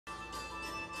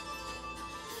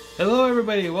Hello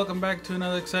everybody, welcome back to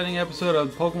another exciting episode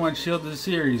of Pokemon Shield the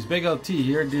series. Big LT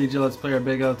here, DJ Let's Play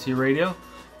Big LT Radio.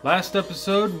 Last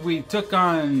episode we took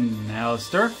on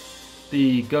Alistair,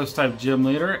 the ghost type gym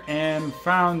leader, and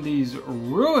found these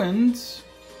ruins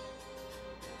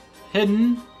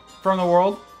hidden from the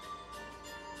world.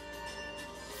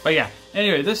 But yeah,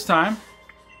 anyway, this time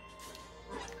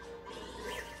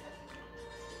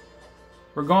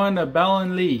we're going to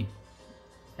Ballinlee.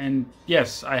 And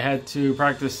yes, I had to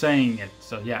practice saying it.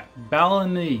 So yeah,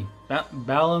 Ballinlee.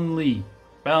 Ballinlee.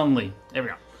 Ballinlee. There we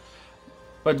go.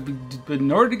 But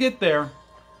in order to get there,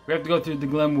 we have to go through the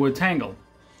Glenwood Tangle.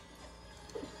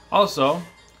 Also,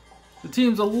 the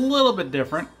team's a little bit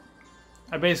different.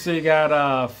 I basically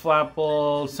got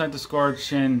Flapple,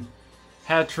 Centiskorch, and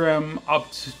Hatchrim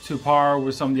up to par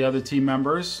with some of the other team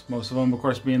members. Most of them, of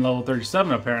course, being level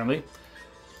 37 apparently.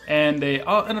 And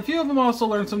a few of them also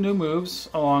learned some new moves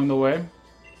along the way.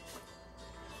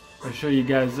 I'll show you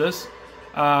guys this.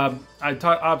 I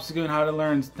taught Obstagoon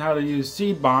how to use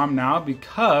Seed Bomb now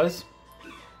because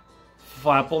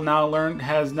Flapple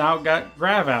has now got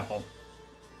Grav Apple,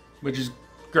 which is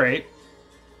great.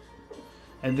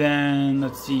 And then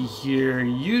let's see here.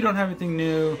 You don't have anything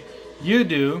new. You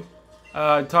do.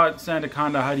 I taught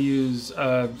Sandaconda how to use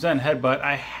Zen Headbutt.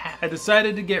 I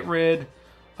decided to get rid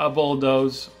of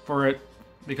Bulldoze for it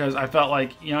because I felt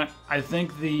like, you know, I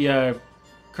think the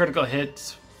critical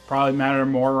hits probably matter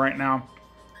more right now.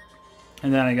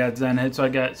 And then I got Zen Hit, so I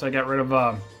got rid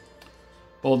of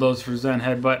Bulldoze for Zen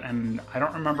Headbutt, and I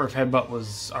don't remember if Headbutt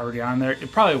was already on there.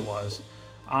 It probably was.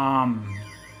 I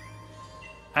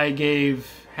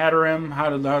gave Hatterim how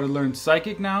to learn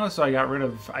Psychic now, so I got rid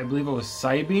of, I believe it was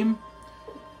Psybeam.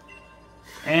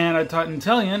 And I taught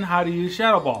Inteleon how to use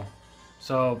Shadow Ball.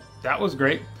 So that was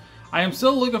great. I am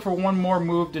still looking for one more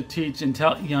move to teach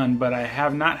Inteleon, but I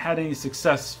have not had any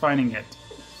success finding it.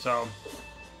 So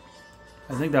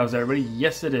I think that was everybody.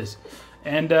 Yes, it is.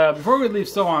 And before we leave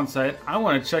Still On Site, I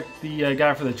want to check the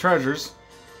guy for the treasures.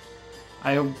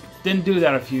 I didn't do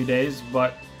that a few days,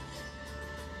 but...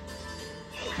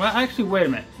 Well, actually, wait a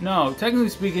minute. No, technically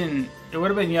speaking, it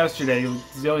would have been yesterday. It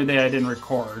was the only day I didn't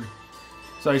record.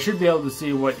 So I should be able to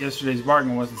see what yesterday's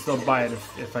bargain was and still buy it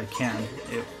if I can.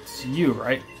 It's you,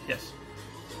 right? Yes.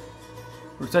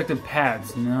 Protective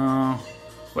pads. No.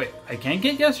 Wait, I can't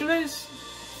get yesterday's?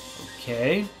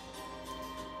 Okay.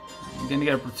 I'm gonna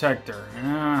get a protector.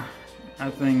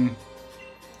 Nothing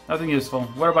useful.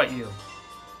 What about you?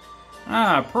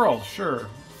 Pearl, sure.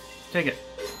 Take it.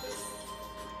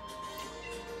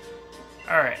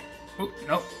 Alright. Oop,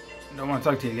 nope. Don't want to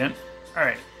talk to you again.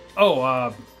 Alright.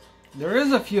 Oh, there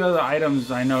is a few other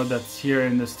items I know that's here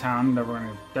in this town that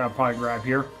I'll probably grab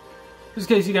here. Just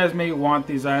in case you guys may want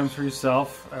these items for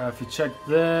yourself. If you check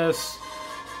this,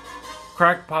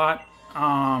 Crackpot,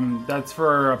 that's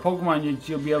for a Pokemon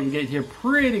you'll be able to get here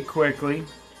pretty quickly.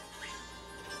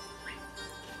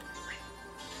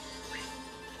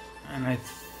 And I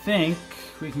think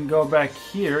we can go back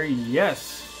here.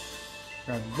 Yes.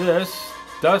 Grab this,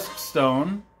 Dusk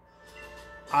Stone.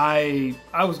 I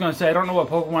was going to say, I don't know what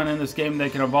Pokemon in this game they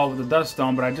can evolve with the Dust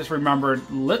Stone, but I just remembered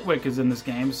Litwick is in this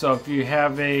game. So if you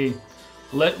have a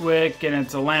Litwick and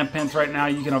it's a Lampent right now,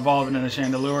 you can evolve it in a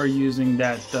Chandelure using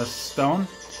that Dust Stone.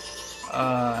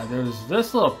 There's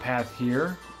this little path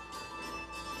here.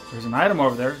 There's an item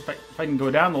over there. If I can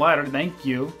go down the ladder, thank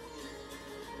you.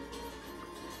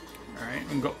 Alright,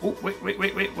 and go. Oh,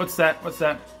 wait. What's that?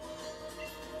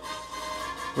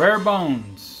 Rare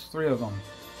Bones. 3 of them.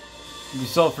 Be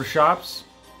sold for shops.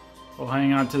 We'll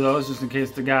hang on to those just in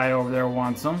case the guy over there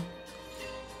wants them.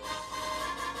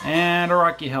 And a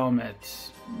Rocky Helmet.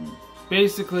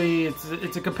 Basically,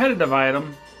 it's a competitive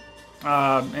item.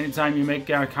 Anytime you make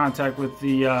contact with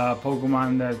the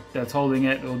Pokemon that's holding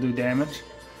it, it'll do damage.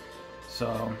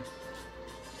 So,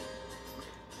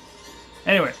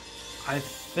 anyway, I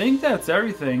think that's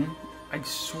everything. I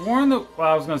sworn that,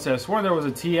 well, I was going to say, I sworn there was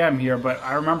a TM here, but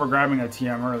I remember grabbing a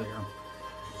TM earlier.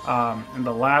 In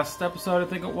the last episode, I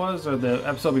think it was, or the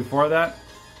episode before that.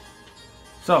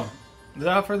 So,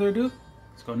 without further ado,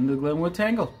 let's go into the Glenwood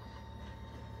Tangle.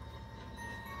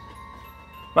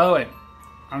 By the way,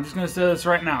 I'm just going to say this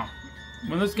right now.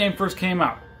 When this game first came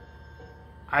out,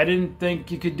 I didn't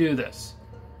think you could do this.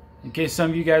 In case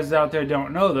some of you guys out there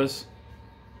don't know this,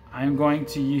 I'm going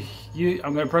to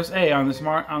press A on this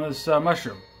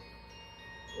mushroom.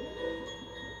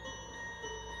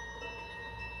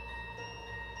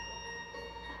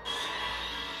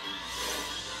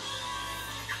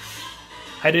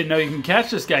 I didn't know you can catch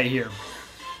this guy here.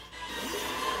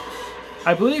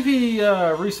 I believe he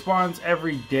respawns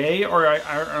every day, or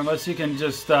unless you can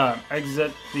just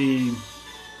exit the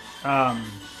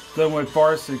Glenwood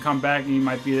Forest and come back and you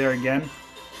might be there again.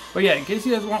 But yeah, in case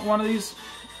you guys want one of these,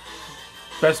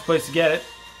 best place to get it.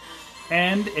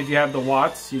 And if you have the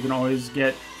Watts, you can always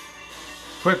get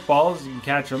quick balls. You can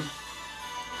catch them.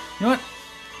 You know what?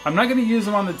 I'm not going to use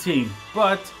them on the team,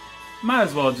 but might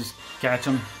as well just catch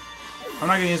them. I'm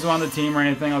not going to use them on the team or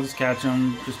anything. I'll just catch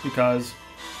them just because.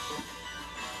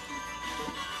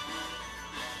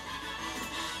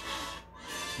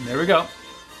 And there we go.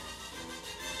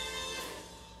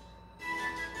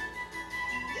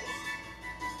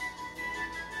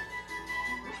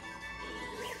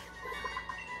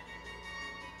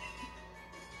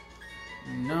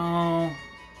 No.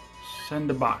 Send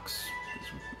a box.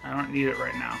 I don't need it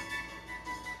right now.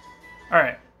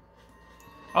 Alright.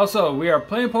 Also, we are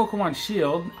playing Pokemon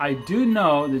Shield. I do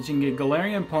know that you can get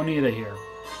Galarian Ponyta here.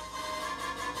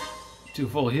 2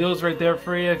 full heals right there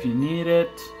for you if you need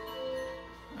it.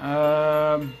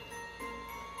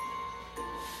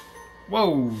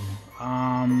 Whoa.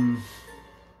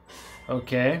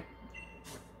 Okay.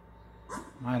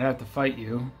 Might have to fight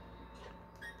you.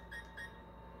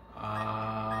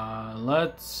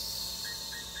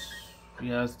 Let's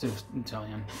do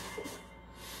Italian.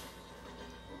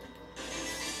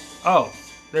 Oh,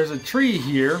 there's a tree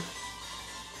here.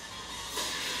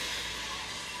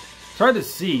 It's hard to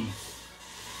see.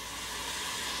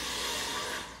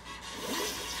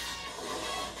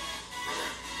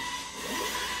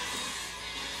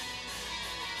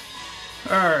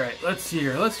 Alright, let's see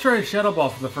here. Let's try a Shadow Ball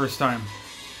for the first time.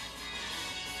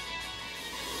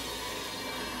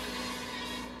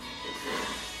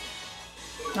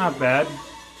 Not bad.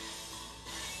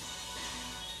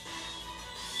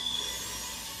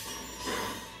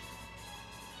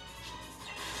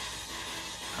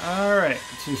 Alright,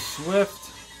 too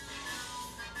swift.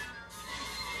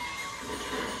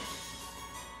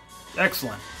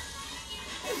 Excellent.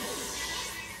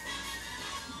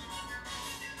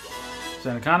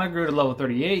 Sanakana grew to level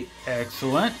 38.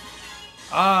 Excellent.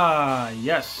 Ah,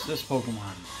 yes, this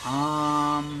Pokemon.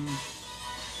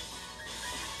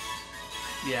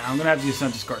 Yeah, I'm gonna have to use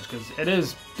Centiskorch because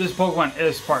this Pokemon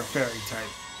is part Fairy type.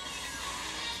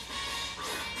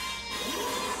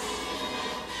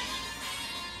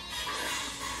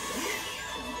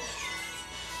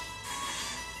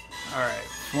 Alright,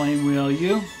 Flame Wheel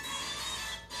you.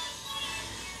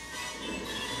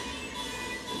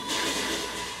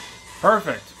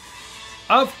 Perfect.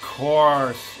 Of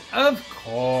course. Of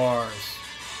course.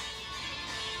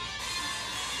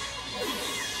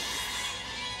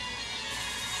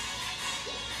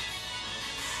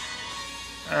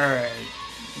 Alright.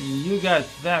 You got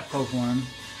that Pokemon.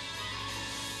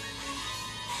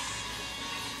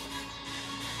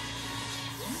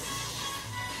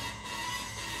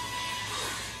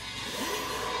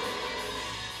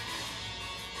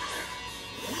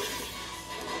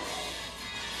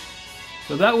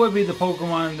 So that would be the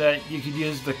Pokemon that you could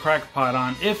use the Crackpot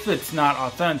on if it's not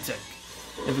authentic.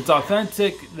 If it's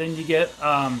authentic, then you get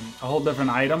a whole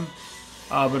different item.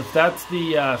 But if that's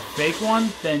the fake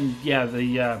one, then yeah,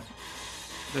 the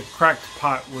Cracked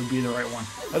Pot would be the right one.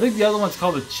 I think the other one's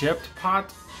called a Chipped Pot.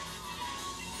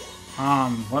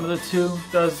 One of the two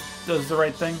does the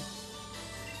right thing.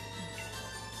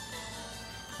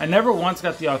 I never once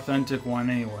got the authentic one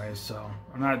anyway, so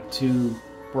I'm not too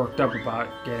worked up about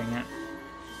getting it.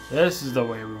 This is the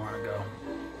way we want to go.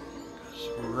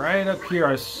 So right up here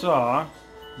I saw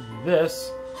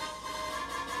this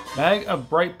bag of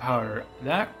bright powder.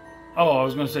 That, oh, I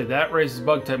was going to say that raises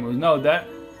bug type moves. No, that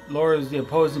lowers the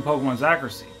opposing Pokemon's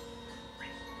accuracy.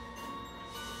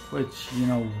 Which, you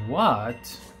know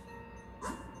what?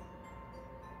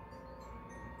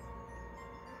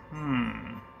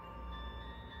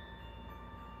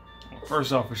 Well,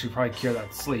 first off, we should probably cure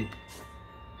that sleep.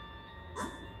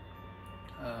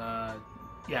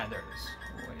 Yeah, there it is.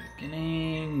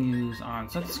 Awakening, use on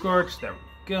Centiskorch. There we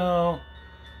go.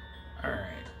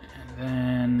 Alright, and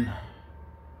then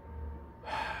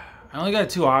I only got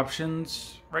 2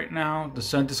 options right now, the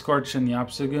Centiskorch and the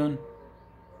Obstagoon.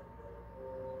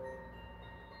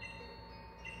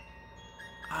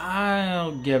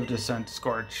 I'll give the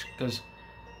Centiskorch because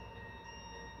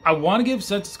I want to give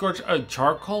Centiskorch a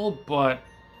charcoal, but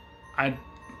I'm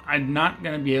not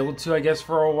going to be able to, I guess,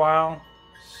 for a while.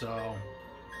 So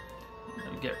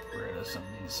let me get rid of some of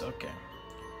these. Okay.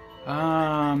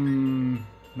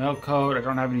 Melcoat, I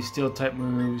don't have any steel type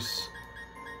moves.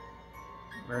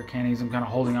 Rare candies I'm kind of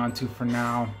holding on to for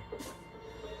now.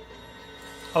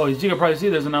 Oh, as you can probably see,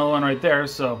 there's another one right there.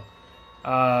 So,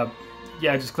 yeah,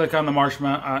 just click on the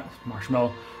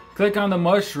marshmallow. Click on the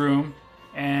mushroom,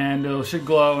 and it should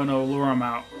glow and it'll lure them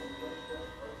out.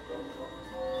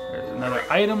 There's another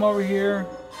item over here.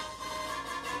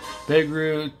 Big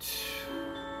root.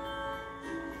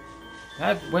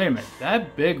 Wait a minute.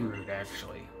 That big root,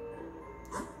 actually.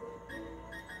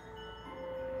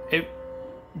 It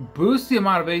boosts the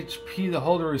amount of HP the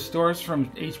holder restores from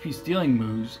HP stealing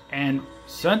moves. And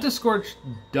Centiskorch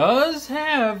does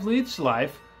have leech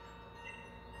life.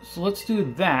 So let's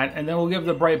do that. And then we'll give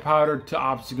the bright powder to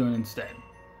Obstagoon instead.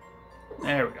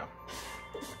 There we go.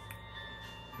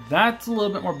 That's a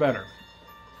little bit more better.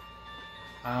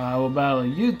 We'll battle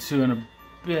you two in a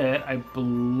bit, I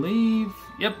believe.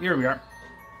 Yep, here we are.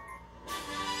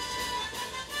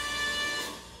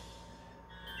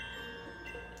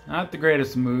 Not the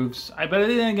greatest moves. But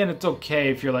then again, it's okay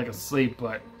if you're like asleep,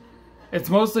 but it's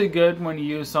mostly good when you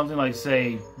use something like,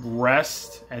 say,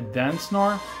 rest and then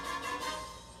snore.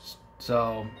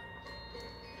 So,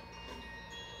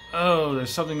 oh, there's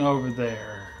something over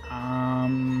there.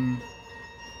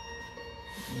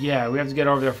 Yeah, we have to get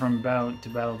over there from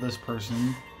battle this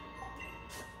person.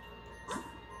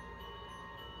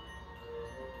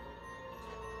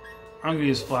 I'm gonna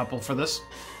use Flapple for this.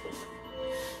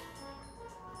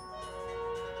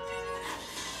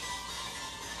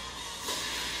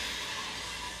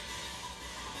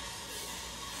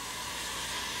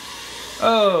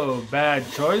 Oh, bad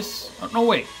choice. Oh, no,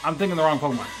 wait. I'm thinking the wrong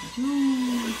Pokemon.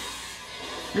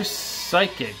 You're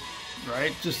Psychic,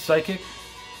 right? Just Psychic?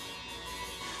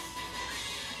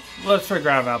 Let's try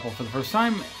Grav Apple for the first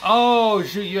time. Oh,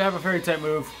 shoot. You have a Fairy type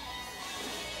move.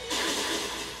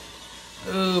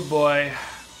 Oh, boy.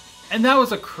 And that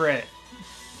was a crit.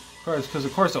 Of course, because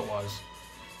of course it was.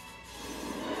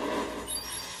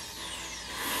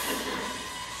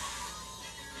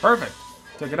 Perfect.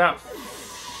 Took it out.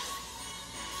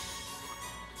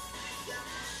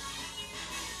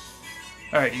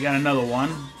 Alright, you got another one.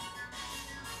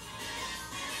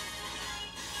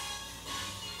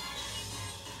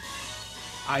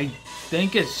 I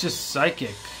think it's just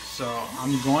Psychic, so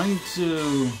I'm just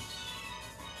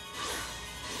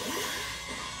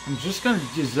going to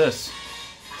use this.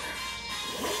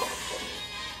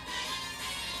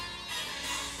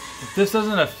 If this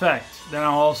doesn't affect, then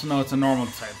I'll also know it's a normal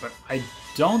type, but I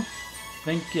don't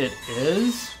think it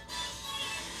is.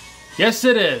 Yes,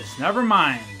 it is. Never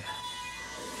mind.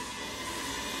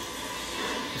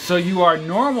 So you are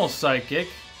normal Psychic.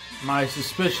 My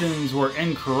suspicions were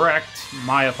incorrect.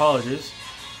 My apologies.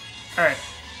 Alright.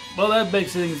 Well, that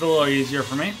makes things a little easier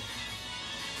for me.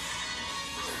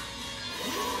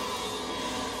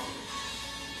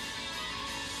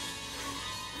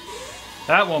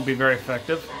 That won't be very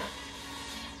effective.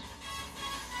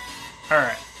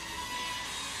 Alright.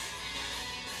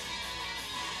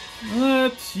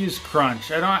 Let's use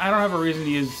Crunch. I don't have a reason to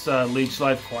use Leech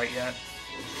Life quite yet.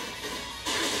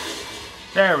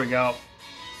 There we go.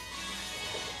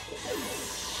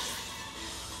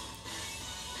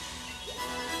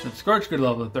 And Scorch, good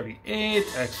level of 38.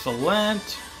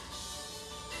 Excellent.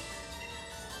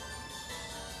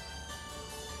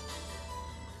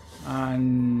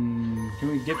 Can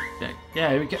we get that?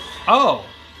 Yeah, we get. Oh!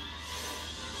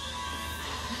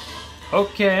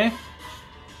 Okay.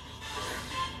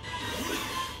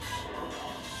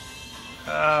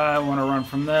 I want to run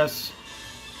from this.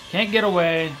 Can't get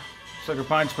away. Sucker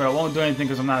Punch, but it won't do anything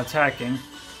because I'm not attacking.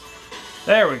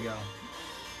 There we go.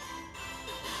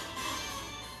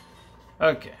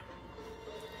 Okay.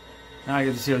 Now I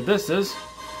get to see what this is.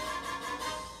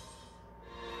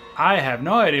 I have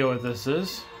no idea what this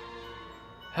is.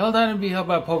 Held down and be held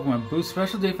by a Pokemon. Boost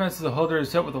special defense to the holder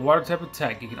is hit with a water type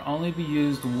attack. It can only be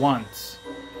used once.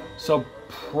 So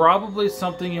probably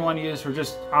something you want to use for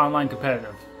just online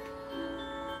competitive.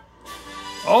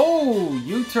 Oh,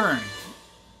 U-turn.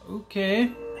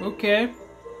 Okay, okay.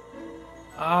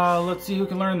 Let's see who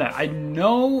can learn that. I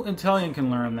know Inteleon can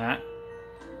learn that.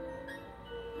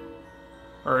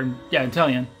 Or, yeah,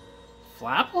 Inteleon.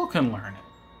 Flapple can learn it.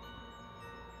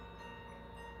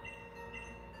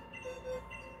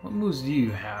 What moves do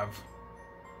you have?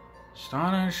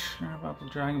 Astonish,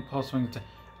 Dragon Pulse Wing attack.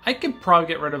 I could probably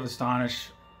get rid of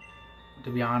Astonish, to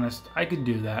be honest. I could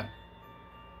do that.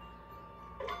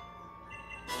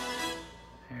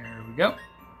 There we go.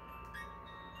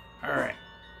 Alright.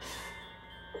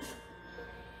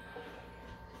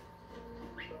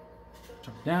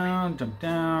 Jump down, jump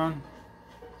down.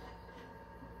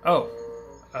 Oh.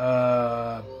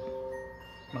 Well,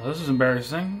 this is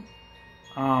embarrassing.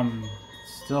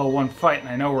 Still one fight, and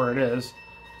I know where it is.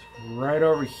 It's right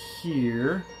over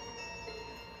here.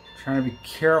 Trying to be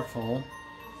careful.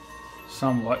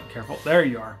 Somewhat careful. There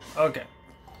you are. Okay.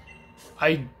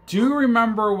 I do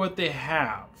remember what they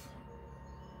have.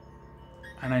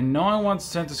 And I know I want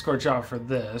Centiskorch out for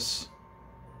this.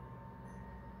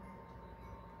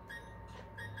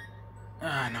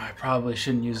 No, I probably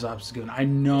shouldn't use Obstagoon. I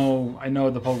know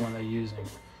the Pokemon they're using.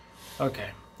 Okay,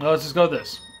 well, let's just go with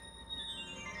this.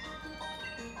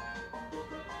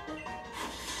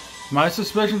 My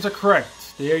suspicions are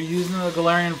correct. They are using the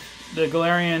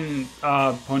Galarian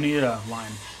Ponyta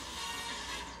line.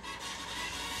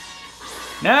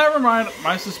 Never mind,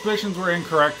 my suspicions were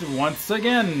incorrect once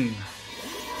again.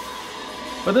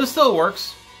 But this still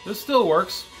works. This still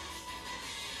works.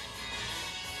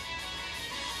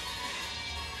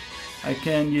 I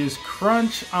can use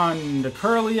Crunch on the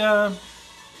Curlia.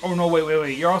 Oh no,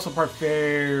 wait. You're also part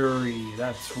Fairy.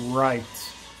 That's right.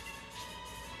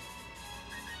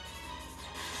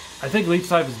 I think Leech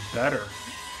type is better.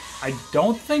 I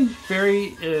don't think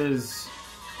Fairy is...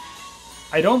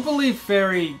 I don't believe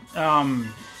Fairy will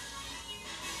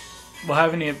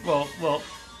have any... Well,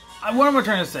 what am I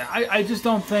trying to say? I just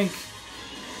don't think...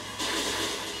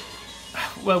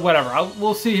 Well, whatever.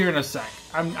 We'll see here in a sec.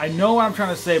 I know what I'm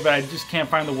trying to say, but I just can't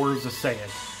find the words to say it.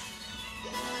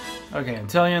 Okay,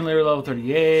 Inteleon, later level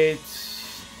 38.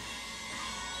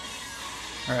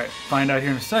 Alright, find out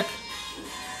here in a sec.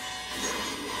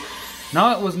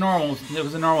 No, it was normal. It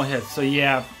was a normal hit. So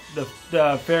yeah, the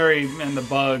Fairy and the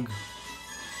Bug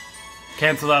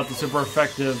canceled out the super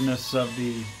effectiveness of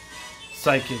the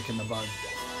Psychic and the Bug.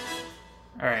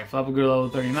 Alright, Flapple Guru level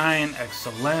 39.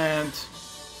 Excellent.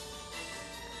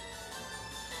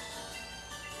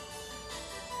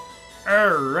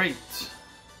 Alright.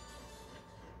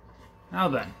 Now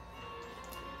then.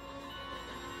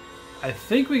 I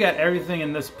think we got everything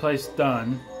in this place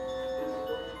done.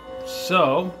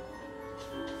 So,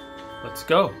 let's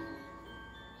go.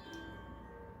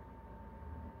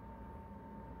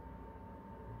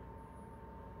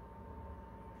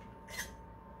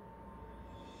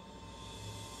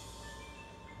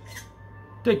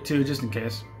 Take two, just in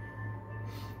case.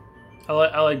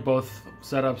 I like both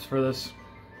setups for this.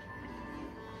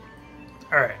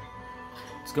 Alright.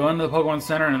 Let's go into the Pokemon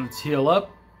Center and let's heal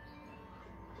up.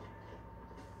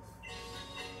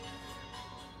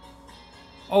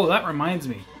 Oh, that reminds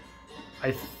me.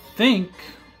 I think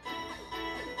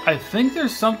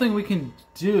there's something we can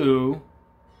do.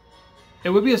 It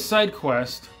would be a side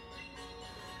quest.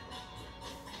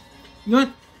 You know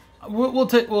what? We'll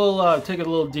take a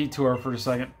little detour for a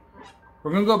second.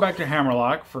 We're gonna go back to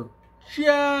Hammerlock for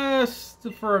a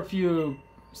few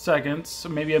seconds,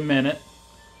 maybe a minute.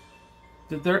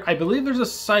 I believe there's a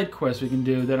side quest we can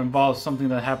do that involves something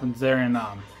that happens there in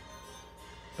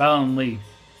Balan Lee.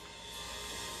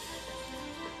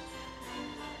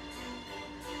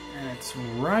 And it's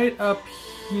right up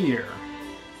here.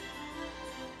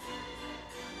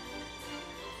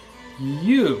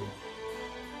 You.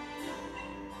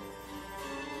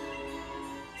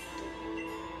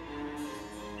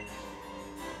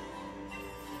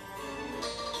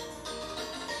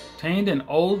 Obtained an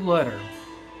old letter.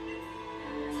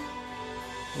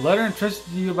 A letter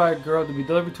entrusted to you by a girl to be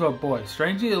delivered to a boy.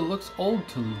 Strangely, it looks old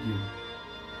to you.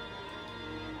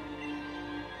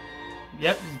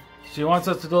 Yep, she wants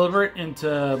us to deliver it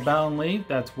into Balan Lee.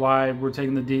 That's why we're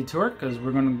taking the detour, because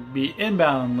we're going to be in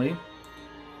Balan Lee.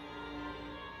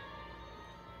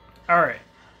 Alright.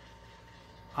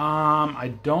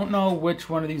 I don't know which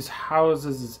one of these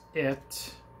houses is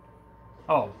it.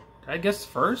 Oh, did I guess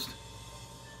first?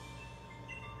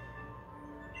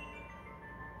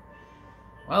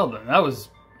 Well then, that was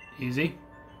easy.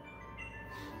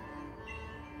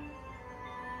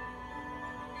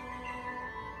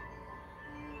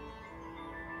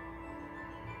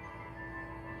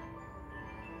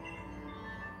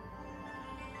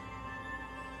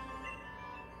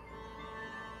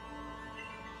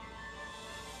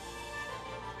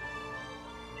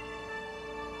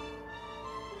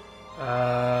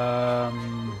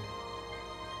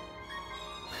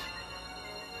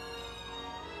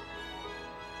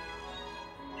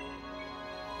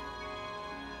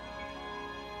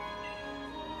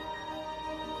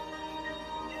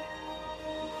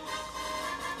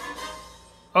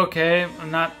 Okay,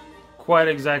 not quite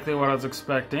exactly what I was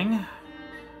expecting.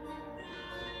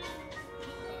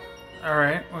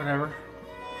 Alright, whatever.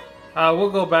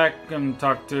 We'll go back and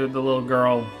talk to the little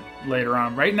girl later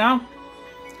on. Right now,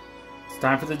 it's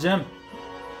time for the gym.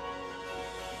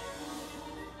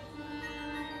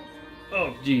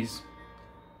 Oh, jeez.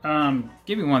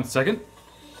 Give me 1 second.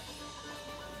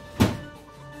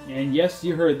 And yes,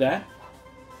 you heard that.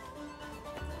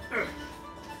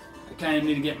 I kind of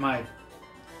need to get my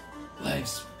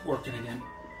legs working again,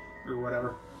 or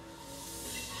whatever.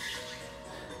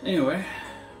 Anyway,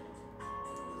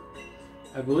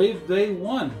 I believe they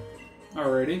won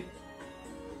already.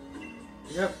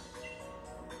 Yep.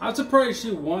 I'm surprised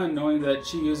she won knowing that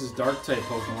she uses Dark-type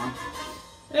Pokemon.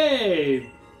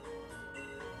 Hey!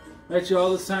 Met you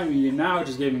all this time and you're now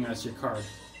just giving us your card.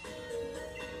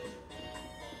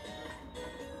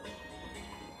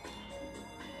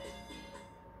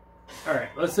 Alright,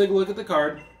 let's take a look at the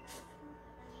card.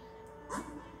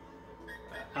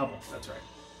 Album, that's right.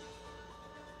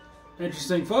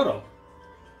 Interesting photo.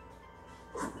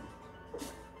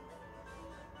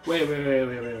 Wait.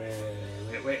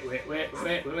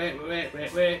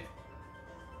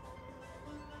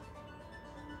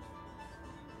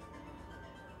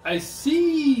 I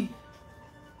see.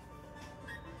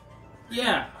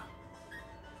 Yeah.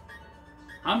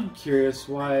 I'm curious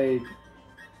why.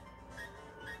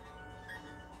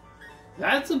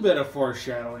 That's a bit of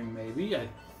foreshadowing, maybe, I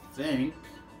think.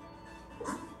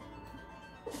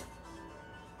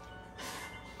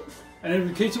 And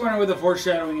in case you wonder what the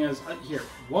foreshadowing is, here,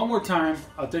 one more time,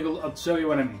 I'll show you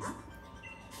what I mean.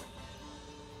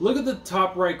 Look at the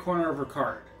top right corner of her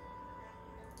card.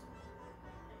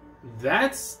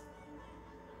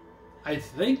 I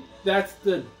think that's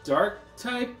the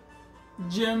Dark-type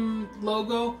gym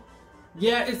logo.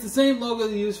 Yeah, it's the same logo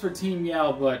they use for Team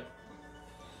Yell, but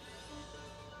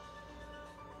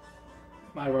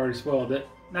might have already spoiled it.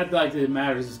 Not that it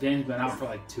matters, this game's been out for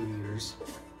like 2 years.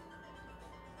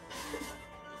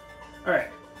 Alright.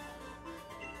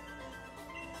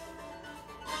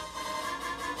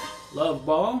 Love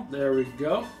Ball, there we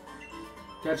go.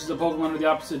 Catches a Pokemon of the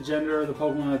opposite gender of the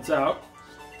Pokemon that's out.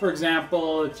 For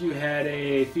example, if you had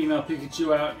a female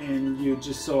Pikachu out and you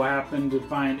just so happened to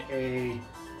find a...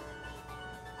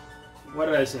 What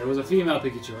did I say? It was a female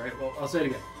Pikachu, right? Well, I'll say it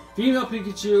again. Female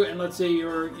Pikachu, and let's say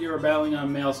you're battling a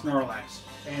male Snorlax.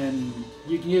 And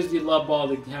you can use the Love Ball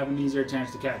to have an easier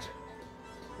chance to catch it.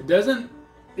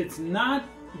 It's not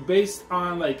based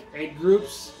on like egg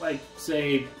groups, like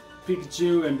say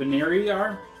Pikachu and Baneri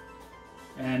are.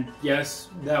 And yes,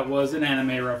 that was an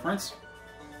anime reference.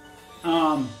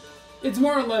 It's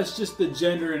more or less just the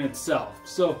gender in itself.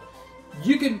 So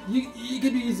you could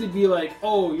easily be like,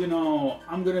 oh, you know,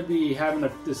 I'm gonna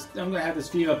have this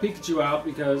female Pikachu out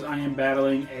because I am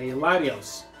battling a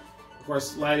Latios. Of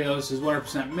course, Latios is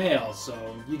 100% male,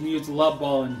 so you can use the Love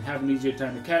Ball and have an easier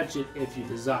time to catch it if you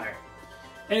desire.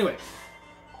 Anyway,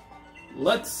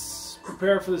 let's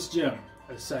prepare for this gym.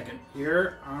 A second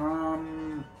here.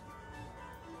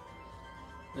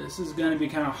 This is going to be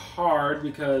kind of hard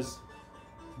because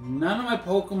none of my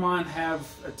Pokemon have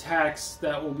attacks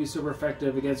that will be super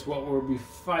effective against what we'll be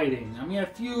fighting. I mean, a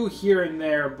few here and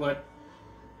there, but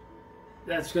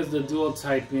that's because of the dual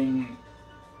typing.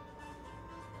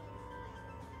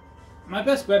 My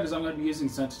best bet is I'm going to be using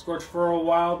Centiskorch for a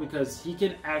while because he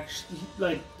can actually,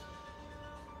 like,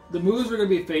 the moves we're going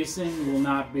to be facing will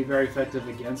not be very effective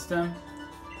against him.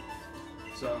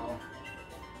 So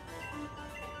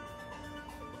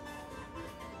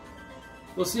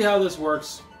we'll see how this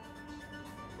works.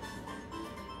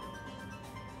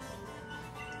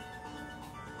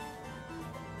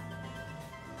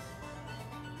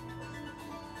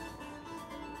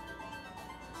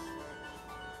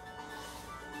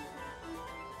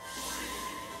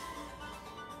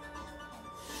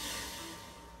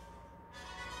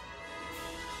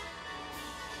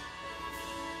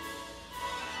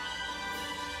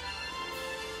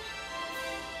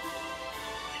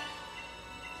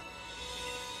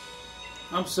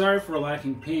 I'm sorry for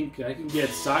lacking pink. I can get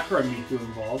Sakura Miku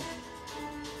involved.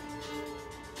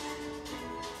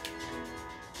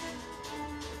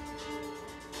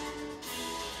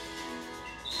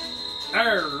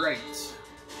 Alright.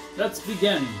 Let's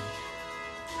begin.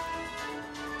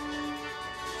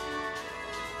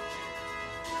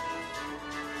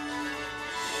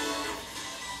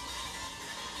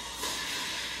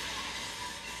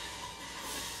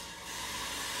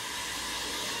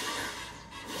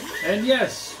 And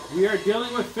yes, we are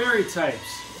dealing with fairy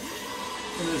types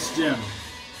in this gym.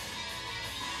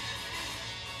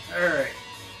 Alright,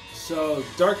 so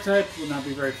dark type will not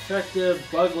be very effective,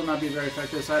 bug will not be very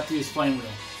effective, so I have to use Flame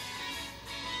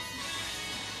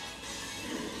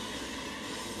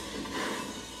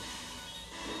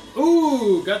Wheel.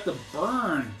 Ooh, got the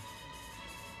burn.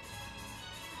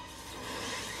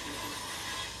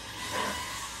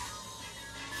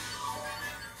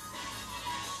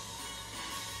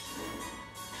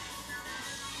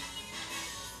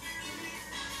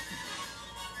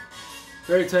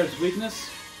 Fairy type's weakness.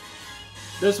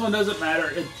 This one doesn't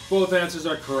matter. Both answers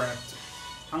are correct.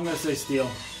 I'm going to say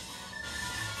Steel.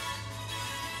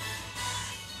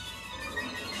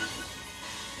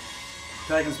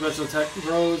 Attack and special attack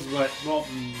grows, but, well,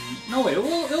 no wait,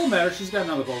 it'll matter. She's got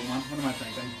another Pokemon. What am I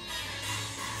thinking?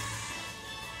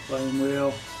 Flame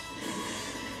Wheel.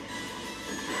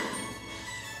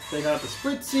 Take out the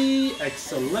Spritzy.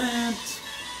 Excellent.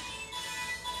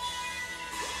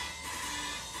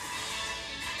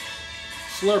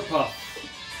 Slurpuff.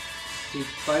 Keep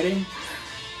fighting.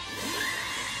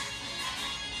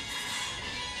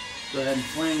 Go ahead and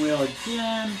Flame Wheel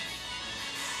again.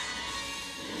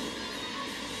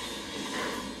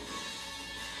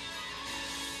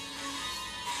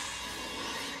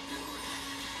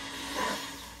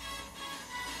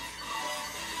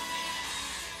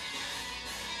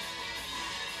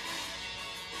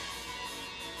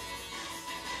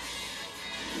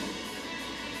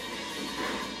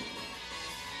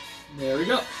 There we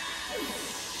go.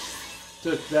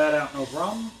 Took that out, no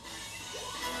problem.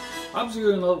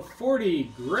 Obstacle in level 40,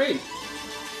 great.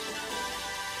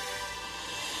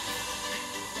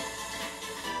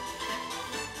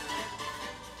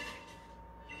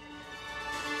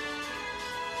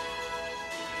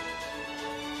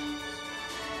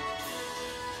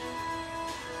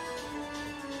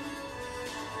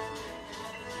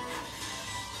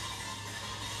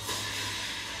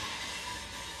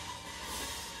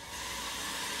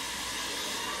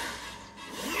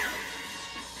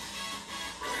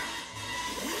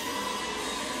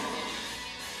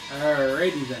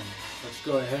 Alrighty then, let's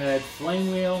go ahead,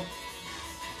 Flame Wheel.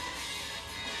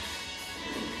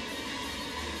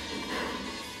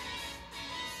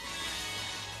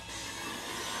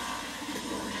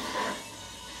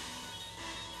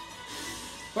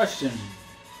 Question.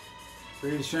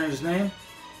 Read the stranger's name.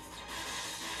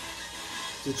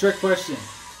 It's a trick question.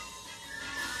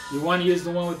 You want to use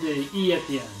the one with the E at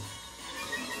the end.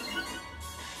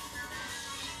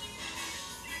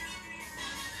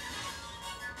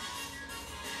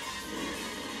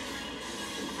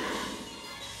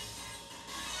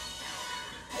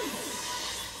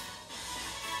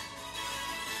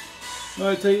 No,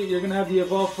 I tell you, you're gonna have the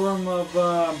evolved form of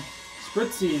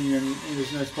Spritzy in your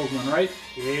next Pokemon, right?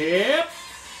 Yep.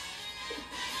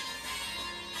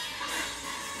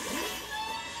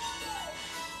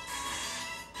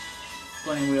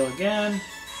 Flame Wheel again.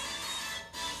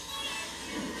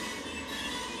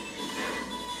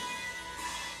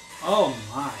 Oh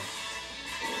my.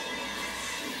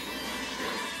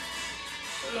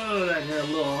 Oh, that hit a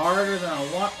little harder than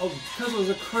I want. Oh, because it was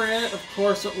a crit, of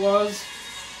course it was.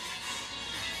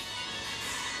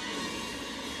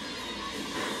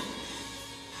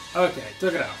 Okay,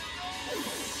 took it out.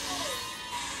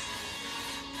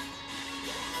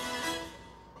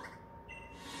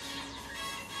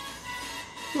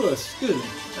 Ooh, excuse me.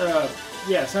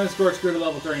 Yeah, Sun Scorch grew to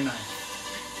level 39.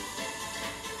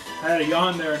 I had a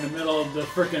yawn there in the middle of the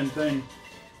frickin' thing.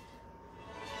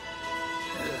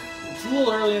 It's a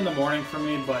little early in the morning for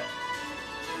me, but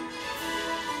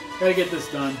gotta get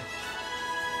this done.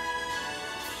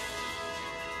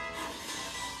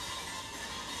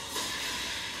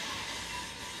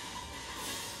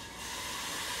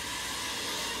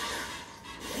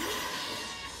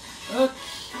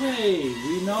 Okay,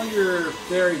 we know you're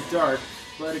very dark,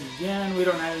 but again, we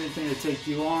don't have anything to take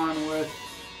you on with.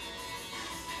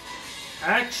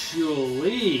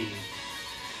 Actually,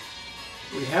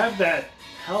 we have that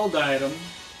held item. Let's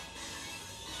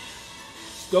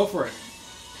go for it.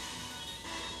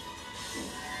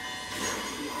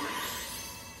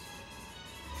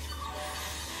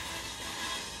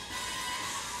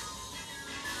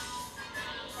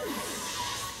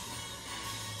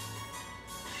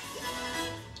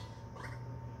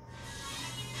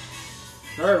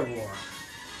 Gardevoir.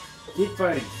 Keep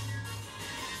fighting.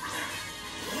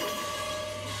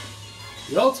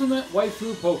 The ultimate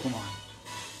waifu Pokemon.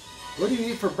 What do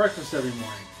you eat for breakfast every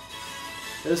morning?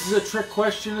 This is a trick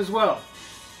question as well.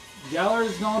 Galar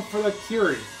is known for the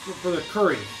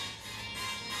curry.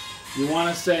 You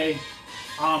want to say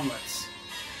omelets.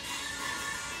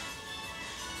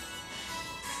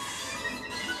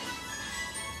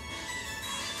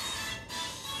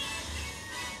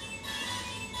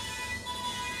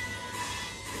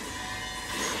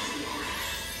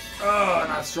 Oh,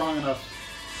 not strong enough.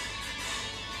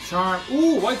 Charm.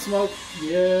 Ooh, White Smoke.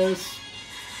 Yes.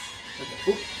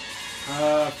 Okay. Oop.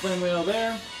 Flame Wheel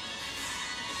there.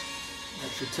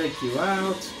 That should take you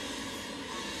out.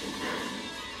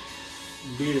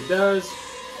 Indeed it does.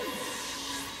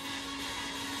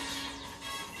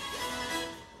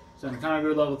 So I'm kind of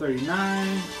good level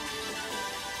 39.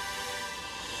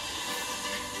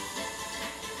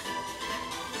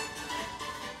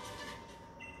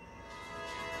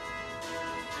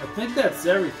 I think that's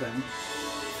everything.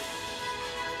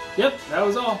 Yep, that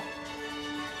was all.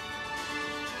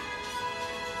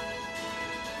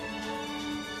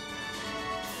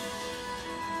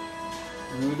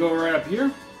 And we go right up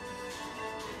here.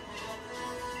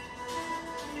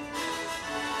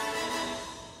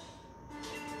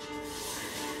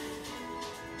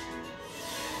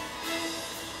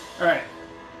 Alright.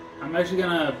 I'm actually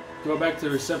gonna go back to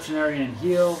the reception area and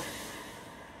heal.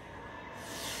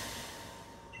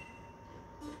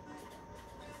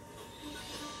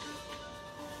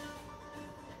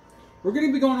 We're going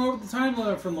to be going over the time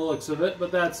limit from the looks of it,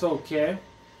 but that's okay.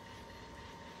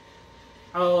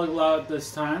 I'll allow it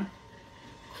this time.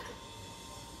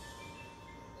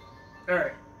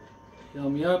 Alright. Heal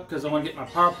me up because I want to get my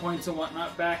power points and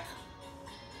whatnot back.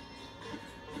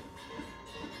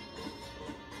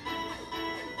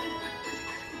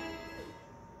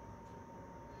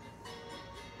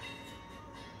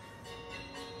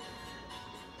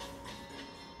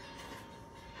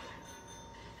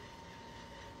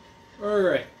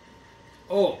 Alright.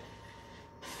 Oh.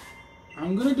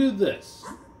 I'm gonna do this.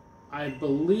 I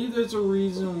believe there's a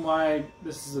reason why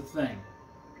this is a thing.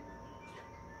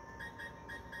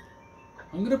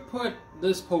 I'm gonna put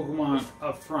this Pokemon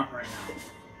up front right now.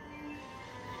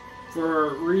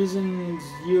 For reasons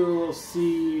you will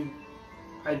see,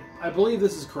 I believe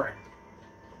this is correct.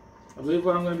 I believe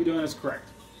what I'm gonna be doing is correct.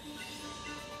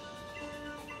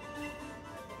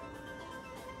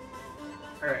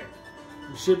 Alright.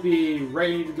 We should be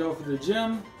ready to go for the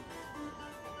gym.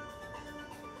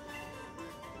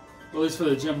 At least for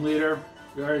the gym leader.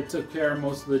 We already took care of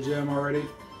most of the gym already.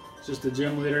 It's just the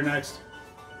gym leader next.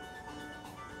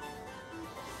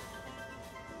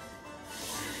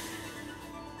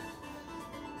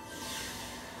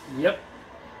 Yep.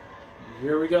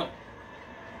 Here we go.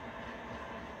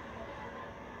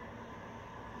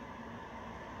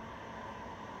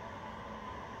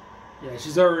 Yeah,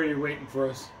 she's already waiting for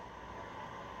us.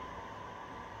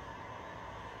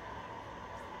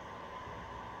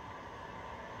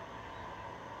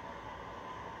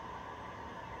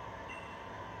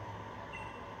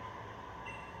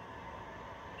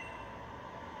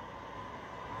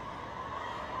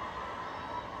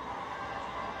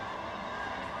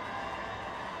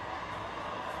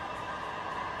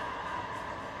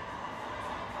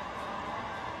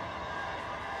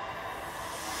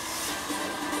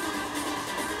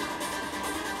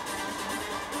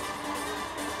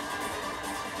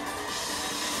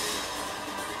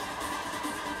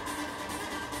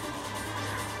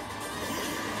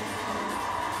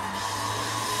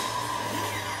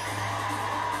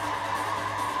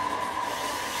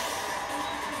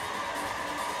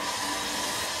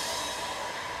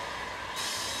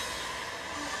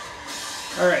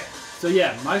 Alright, so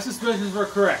yeah, my suspicions were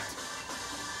correct.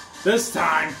 This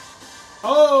time.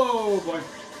 Oh boy.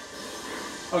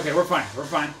 Okay, we're fine. We're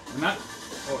fine. We're not.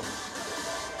 Oh.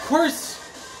 Of course.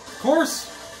 Of course.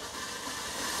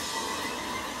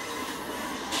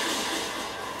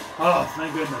 Oh,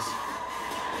 thank goodness.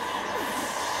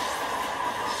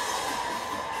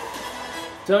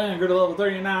 Italian, go to level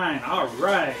 39.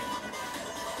 Alright.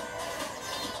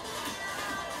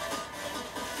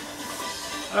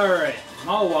 Alright.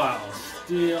 Mawile,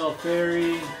 Steel,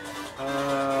 Fairy,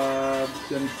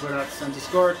 gonna put out Scent of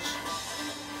Scorch.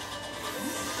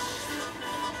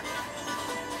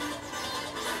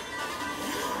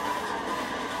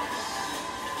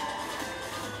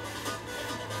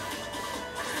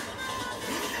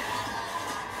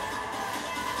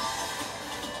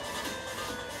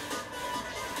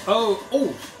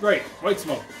 Oh, right, White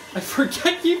Smoke.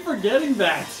 Keep forgetting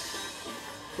that.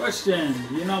 Question,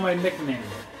 do you know my nickname?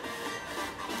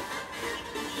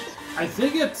 I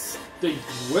think it's the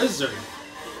Wizard.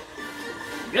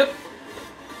 Yep.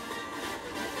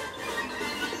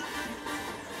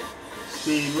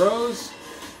 Speed Rose.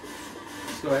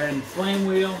 Let's go ahead and Flame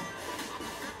Wheel.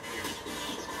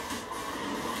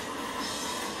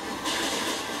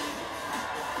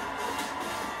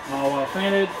 All well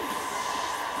fainted.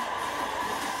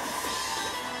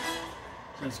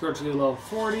 Gonna Scorch to level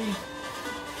 40.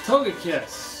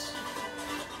 Togekiss.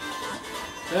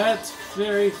 That's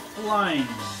very flying.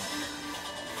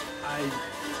 I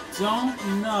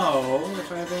don't know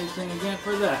if I have anything again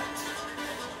for that.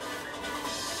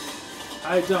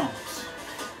 I don't.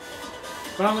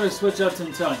 But I'm going to switch up to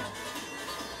Inteleon.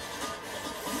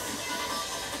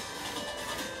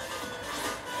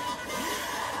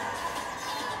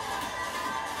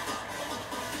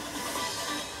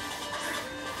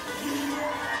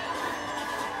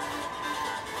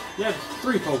 You have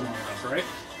 3 Pokemon left, right?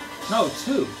 No,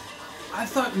 2. I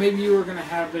thought maybe you were going to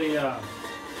have a...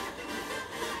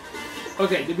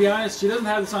 Okay, to be honest, she doesn't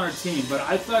have this on her team, but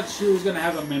I thought she was going to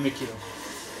have a Mimikyu.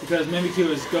 Because Mimikyu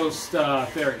is Ghost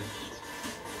Fairy.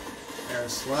 Air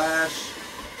Slash.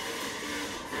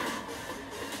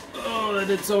 Oh, that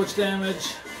did so much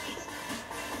damage.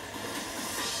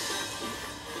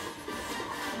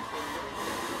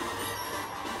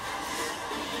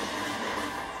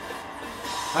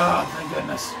 Oh, thank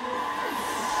goodness.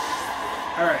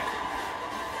 Alright.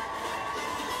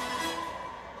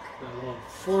 Level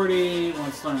 40,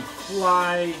 wants to learn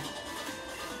fly.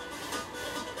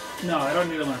 No, I don't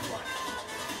need to learn fly.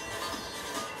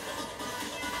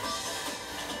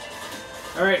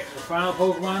 Alright, the final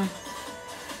Pokemon.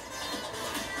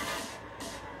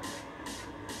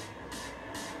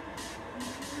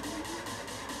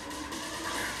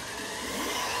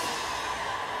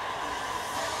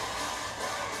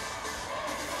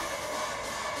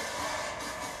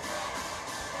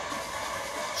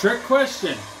 Trick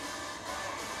question.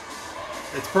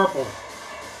 It's purple.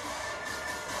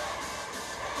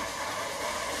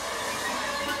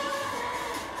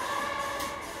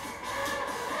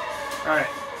 All right.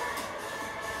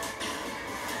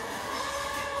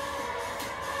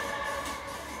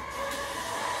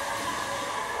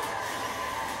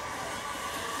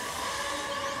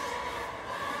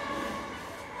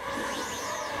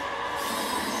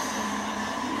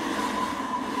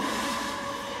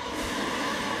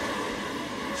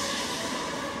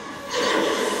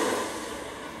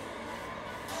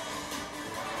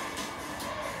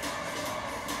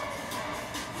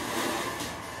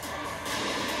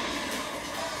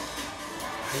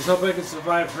 I just hope I can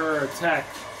survive her attack.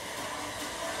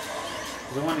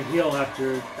 I want to heal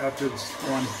after this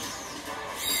one.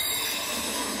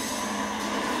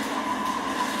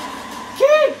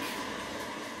 Cake!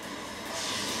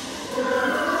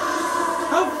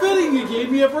 How fitting you gave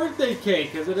me a birthday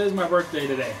cake, because it is my birthday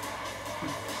today.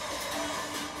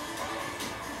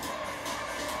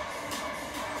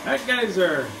 That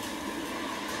geyser.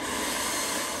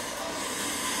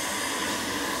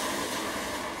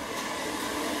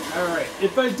 Alright,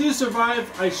 if I do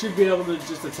survive, I should be able to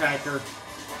just attack her.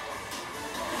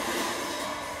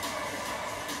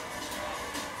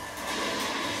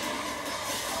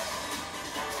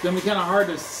 It's going to be kind of hard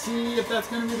to see if that's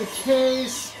going to be the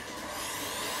case.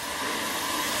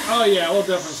 Oh yeah, we'll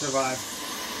definitely survive.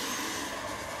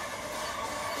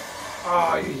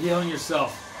 Oh, you're healing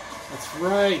yourself. That's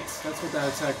right. That's what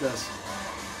that attack does.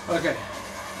 Okay.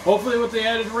 Hopefully with the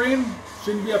added rain,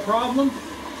 shouldn't be a problem.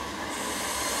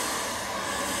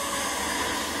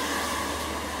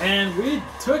 And we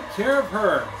took care of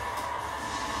her.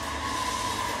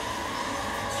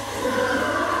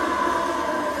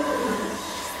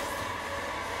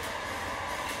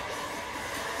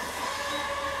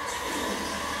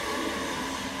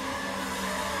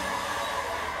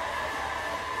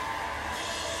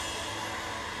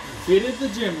 Defeated the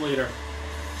gym leader.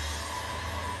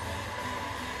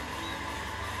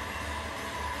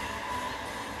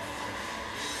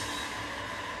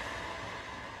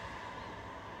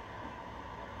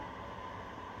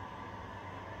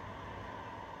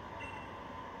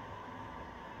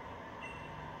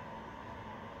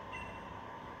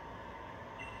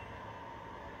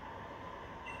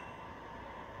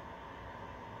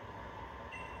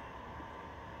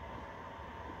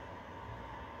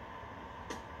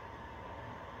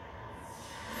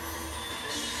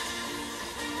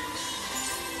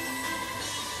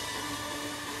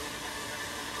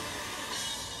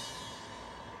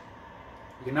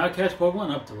 You can now catch Pokemon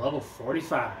up to level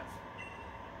 45.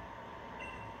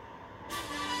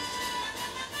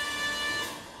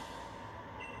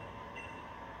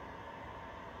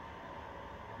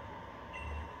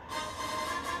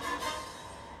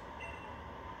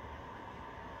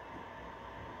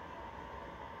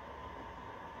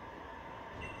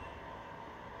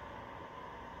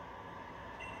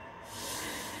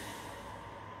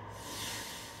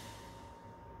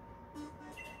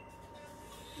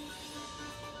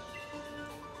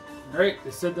 Alright,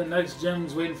 they said the next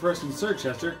gym's waiting for us in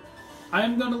Circhester.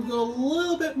 I'm going to go a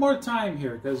little bit more time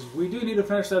here, because we do need to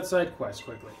finish that side quest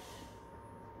quickly.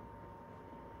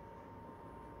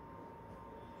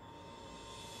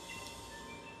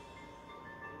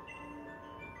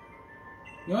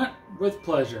 You know what? With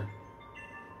pleasure.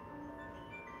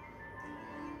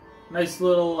 Nice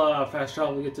little fast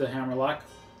travel to get to Hammerlock.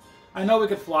 I know we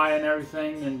could fly and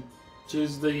everything and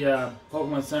choose the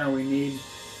Pokemon Center we need,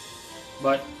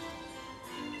 but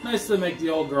nice to make the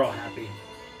old girl happy.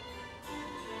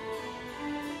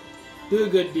 Do a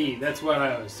good deed, that's what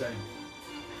I always say.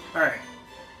 Alright.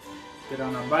 Get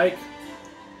on our bike.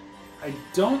 I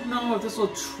don't know if this will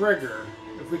trigger,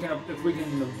 if we can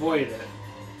avoid it.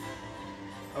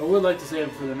 I would like to save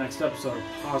it for the next episode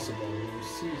if possible. You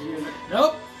see here that,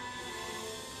 nope!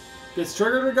 Gets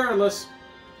triggered regardless.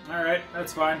 Alright,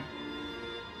 that's fine.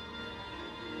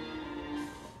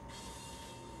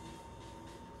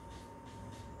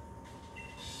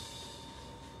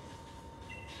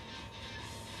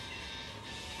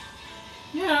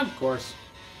 Yeah, of course.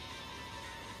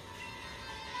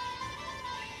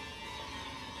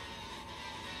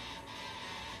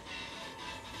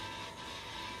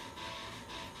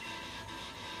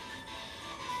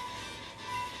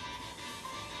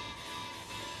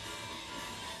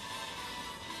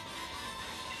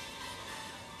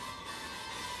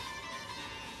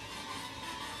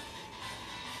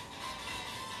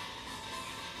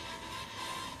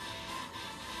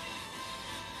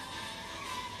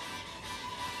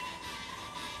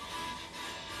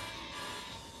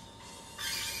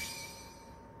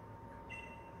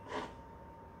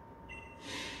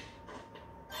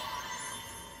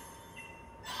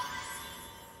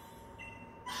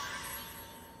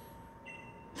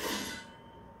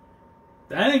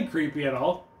 That ain't creepy at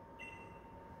all.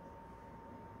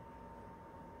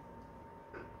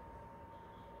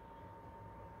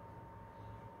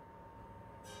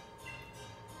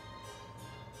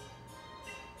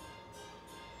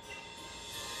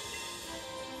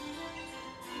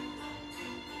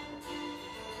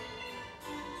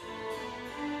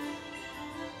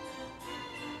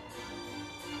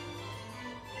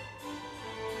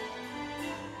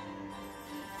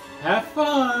 Have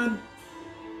fun!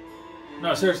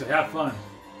 No, seriously, have fun.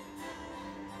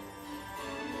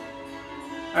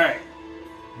 Alright.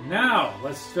 Now,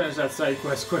 let's finish that side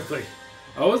quest quickly.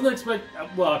 I wasn't expecting...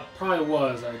 Well, I probably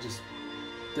was. I just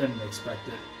didn't expect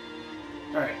it.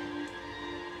 Alright.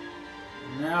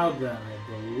 Now then, I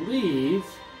believe...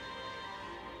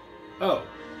 Oh.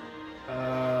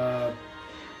 Well,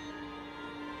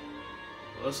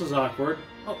 this is awkward.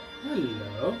 Oh,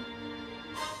 hello.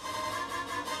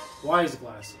 Wise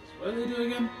glasses. What do they do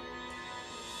again?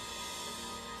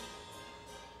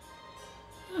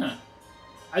 Huh.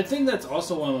 I think that's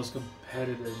also one of those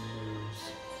competitive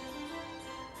moves.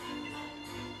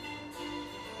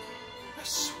 I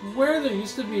swear there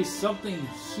used to be something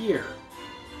here.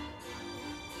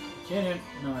 You can't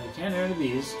no, you can't enter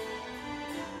these.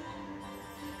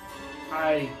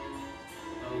 Okay,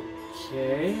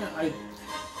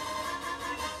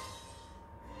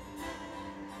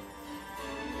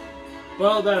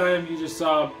 well, that item you just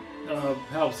saw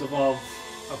helps evolve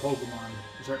a Pokemon,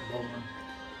 a certain Pokemon.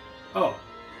 Oh,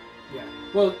 yeah.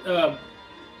 Well,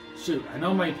 shoot, I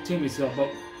know my team is still, but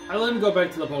I let him go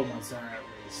back to the Pokemon Center at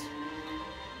least.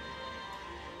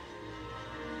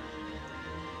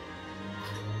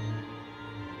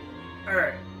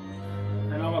 Alright.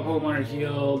 I know my Pokemon are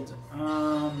healed.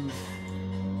 How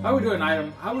are we doing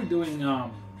item? How are we doing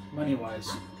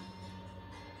money-wise?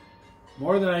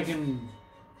 More than I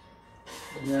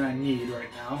need right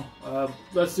now.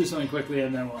 Let's do something quickly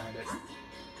and then we'll end it.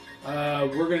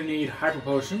 We're going to need Hyper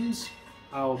Potions.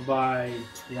 I'll buy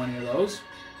 20 of those.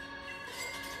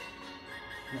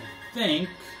 I think...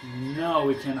 No,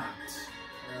 we cannot.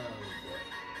 Oh,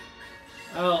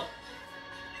 boy. Well,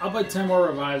 I'll buy 10 more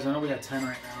Revives. I know we got 10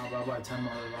 right now, but I'll buy 10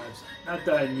 more Revives. Not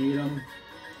that I need them.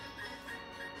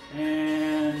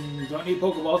 And don't need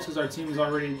Pokeballs because our team is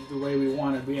already the way we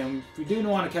want it. If we do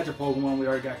want to catch a Pokemon, we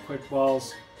already got Quick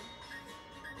Balls.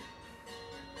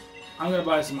 I'm going to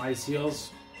buy some Ice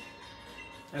Heals.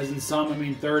 As in some, I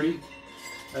mean 30.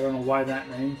 I don't know why that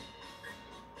many.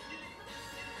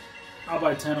 I'll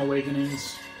buy 10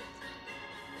 Awakenings.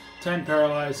 10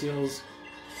 Paralyze Heals.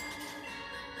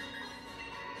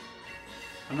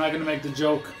 I'm not going to make the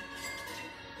joke.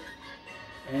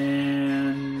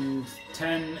 And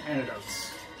 10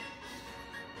 Antidotes.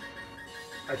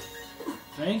 I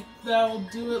think that'll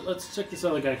do it. Let's check this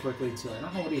other guy quickly too. I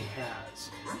don't know what he has.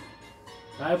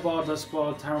 Dive Ball, Dusk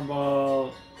Ball, Timer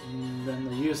Ball, and then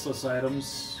the useless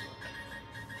items.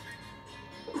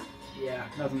 Yeah,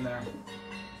 nothing there.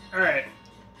 Alright.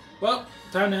 Well,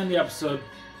 time to end the episode.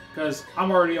 Because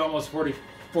I'm already almost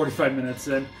 45 minutes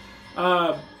in.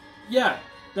 Yeah.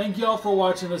 Thank you all for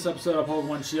watching this episode of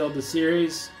Pokemon Shield, the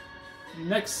series.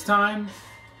 Next time,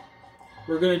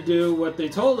 we're going to do what they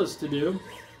told us to do.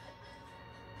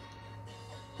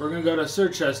 We're going to go to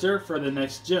Circhester for the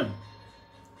next gym.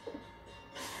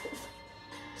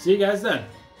 See you guys then.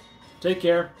 Take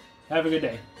care. Have a good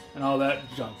day. And all that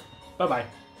junk. Bye-bye.